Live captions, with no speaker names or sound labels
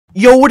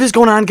Yo, what is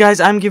going on,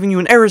 guys? I'm giving you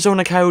an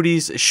Arizona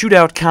Coyotes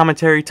shootout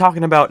commentary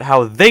talking about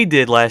how they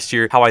did last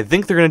year, how I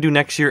think they're going to do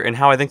next year, and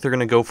how I think they're going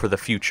to go for the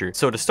future.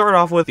 So to start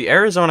off with, the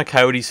Arizona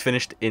Coyotes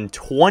finished in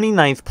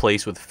 29th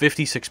place with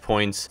 56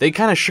 points. They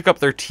kind of shook up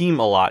their team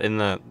a lot in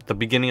the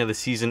beginning of the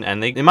season,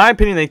 and in my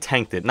opinion, they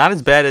tanked it. Not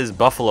as bad as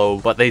Buffalo,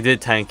 but they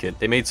did tank it.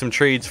 They made some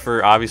trades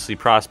for, obviously,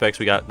 prospects.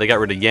 They got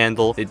rid of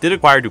Yandel. They did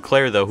acquire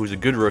Duclair, though, who's a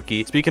good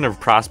rookie. Speaking of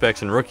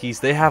prospects and rookies,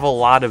 they have a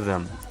lot of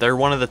them. They're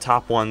one of the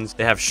top ones.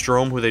 They have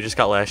Strome, who they just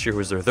got last year, who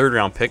was their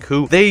third-round pick,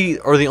 who they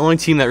are the only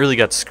team that really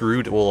got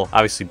screwed. Well,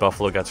 obviously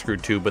Buffalo got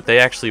screwed too, but they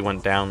actually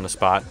went down the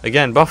spot.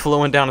 Again, Buffalo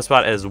went down a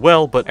spot as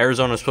well, but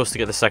Arizona was supposed to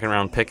get the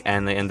second-round pick,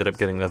 and they ended up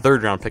getting the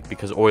third-round pick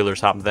because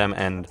Oilers hopped them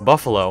and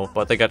Buffalo,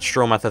 but they got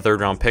Strome at the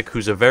third-round pick,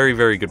 who's a very,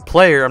 very good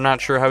player. I'm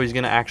not sure how he's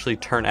going to actually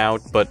turn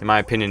out, but in my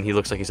opinion, he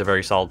looks like he's a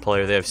very solid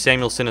player. They have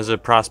Samuelson as a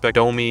prospect,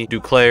 Domi,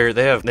 Duclair.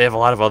 They have a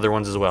lot of other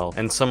ones as well,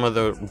 and some of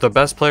the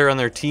best player on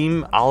their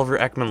team,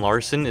 Ekman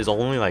Larsson, is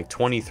only like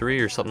 23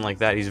 or something like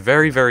that. He's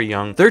very, very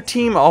young. Their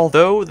team,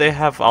 although they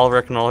have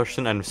Ekman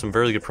Larsson and some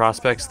very good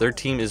prospects, their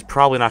team is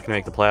probably not going to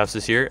make the playoffs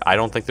this year. I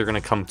don't think they're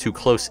going to come too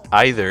close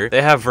either.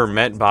 They have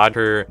Vermette,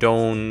 Bodker,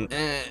 Doan,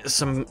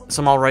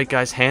 some alright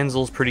guys.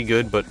 Hansel's pretty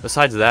good, but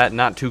besides that,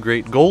 not too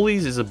great.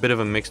 Goalies is a bit of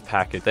a mixed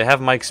package. They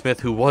have Mike Smith,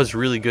 who was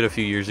really good a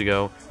few years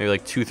ago, maybe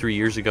like 2-3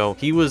 years ago.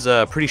 He was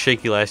pretty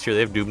shaky last year.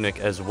 They have Dubnyk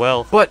as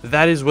well, but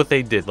that is what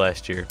they did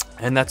last year,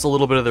 and that's a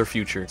little bit of their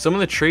future. Some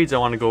of the trades I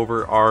want to go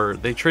over are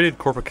they traded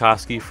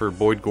Korpikoski for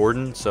Boyd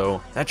Gordon,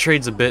 so that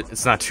trade's a bit,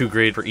 it's not too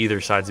great for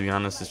either side, to be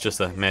honest. It's just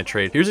a mad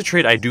trade. Here's a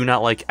trade I do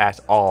not like at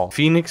all.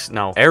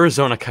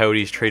 Arizona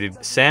Coyotes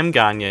traded Sam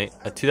Gagner,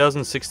 a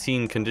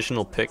 2016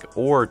 conditional pick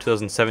or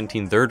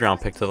 2017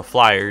 third-round pick to the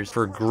Flyers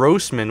for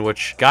Grossman,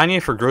 which Gagner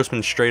for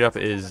Grossman straight up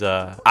is,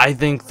 I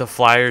think the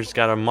Flyers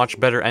got a much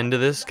better end of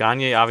this.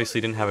 Gagner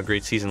obviously didn't have a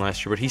great season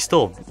last year, but he's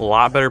still a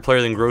lot better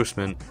player than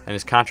Grossman, and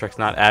his contract's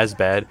not as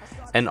bad.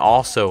 And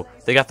also,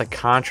 they got the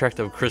contract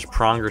of Chris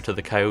Pronger to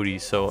the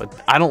Coyotes, so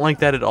I don't like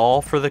that at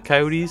all for the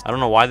Coyotes. I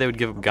don't know why they would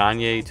give up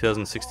Gagner,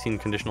 2016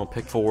 conditional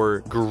pick, for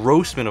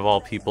Grossman of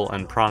all people,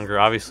 and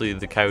Pronger. Obviously,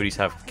 the Coyotes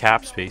have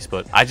cap space,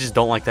 but I just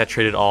don't like that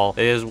trade at all.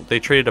 They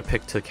traded a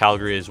pick to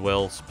Calgary as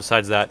well. So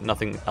besides that,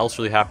 nothing else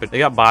really happened. They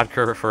got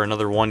Bodker for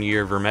another 1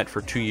 year, Vermette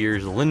for 2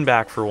 years,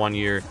 Lindback for 1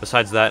 year.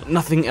 Besides that,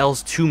 nothing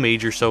else too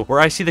major. So where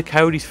I see the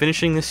Coyotes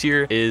finishing this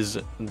year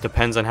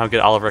depends on how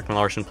good Ekman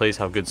Larsson plays,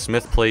 how good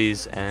Smith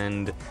plays,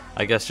 and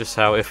I guess just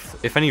how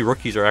if any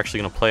rookies are actually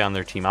going to play on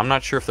their team. I'm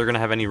not sure if they're going to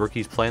have any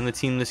rookies play on the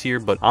team this year,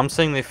 but I'm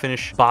saying they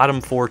finish bottom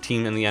 4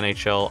 team in the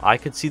NHL. I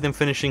could see them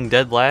finishing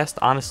dead last,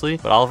 honestly,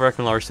 but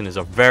Ekman Larsson is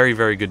a very,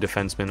 very good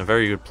defenseman, a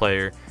very good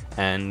player,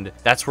 and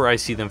that's where I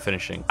see them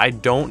finishing. I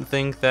don't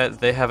think that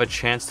they have a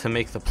chance to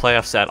make the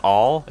playoffs at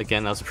all.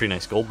 Again, that was a pretty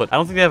nice goal, but I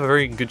don't think they have a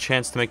very good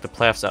chance to make the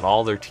playoffs at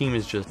all. Their team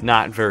is just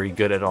not very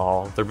good at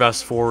all. Their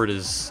best forward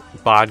is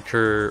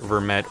Bodker,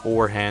 Vermette,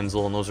 or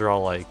Hansel, and those are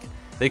all like,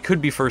 they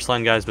could be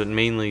first-line guys, but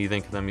mainly you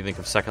think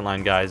of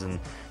second-line guys, and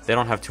they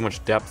don't have too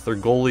much depth. Their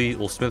goalie,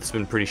 well, Smith's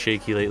been pretty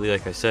shaky lately,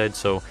 like I said,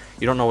 so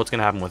you don't know what's going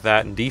to happen with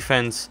that. And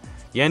defense,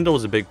 Yandel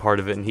was a big part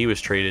of it, and he was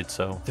traded,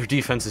 so their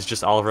defense is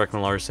just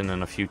Ekman Larsson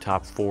and a few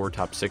top 4,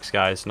 top 6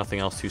 guys. Nothing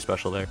else too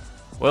special there.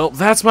 Well,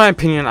 that's my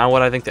opinion on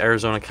what I think the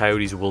Arizona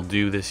Coyotes will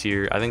do this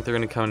year. I think they're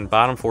going to come in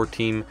bottom 4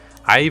 team.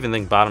 I even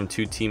think bottom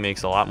 2 team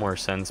makes a lot more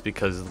sense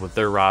because with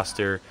their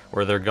roster,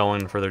 where they're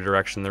going for their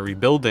direction, they're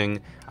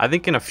rebuilding. I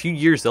think in a few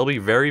years they'll be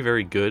very,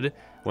 very good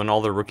when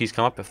all their rookies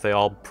come up, if they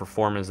all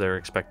perform as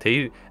their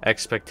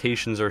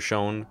expectations are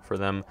shown for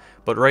them.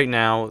 But right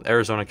now,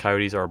 Arizona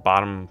Coyotes are a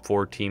bottom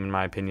 4 team in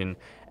my opinion,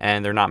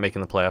 and they're not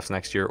making the playoffs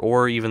next year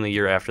or even the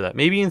year after that.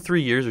 Maybe in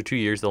 3 years or 2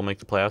 years they'll make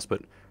the playoffs,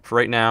 but for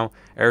right now,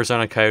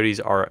 Arizona Coyotes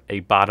are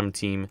a bottom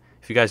team.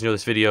 If you guys enjoyed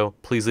this video,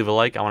 please leave a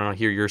like. I want to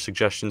hear your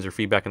suggestions or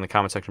feedback in the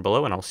comment section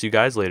below, and I'll see you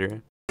guys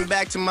later.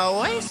 Back to my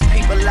ways.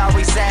 People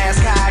always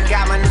ask how I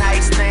got my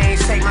nice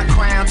things. Take my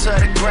crown to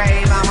the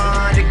grave. I'm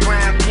an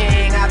underground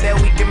king. I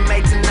bet we can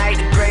make tonight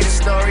the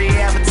greatest story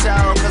ever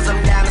told. Cause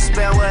I'm down to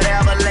spell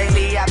whatever later.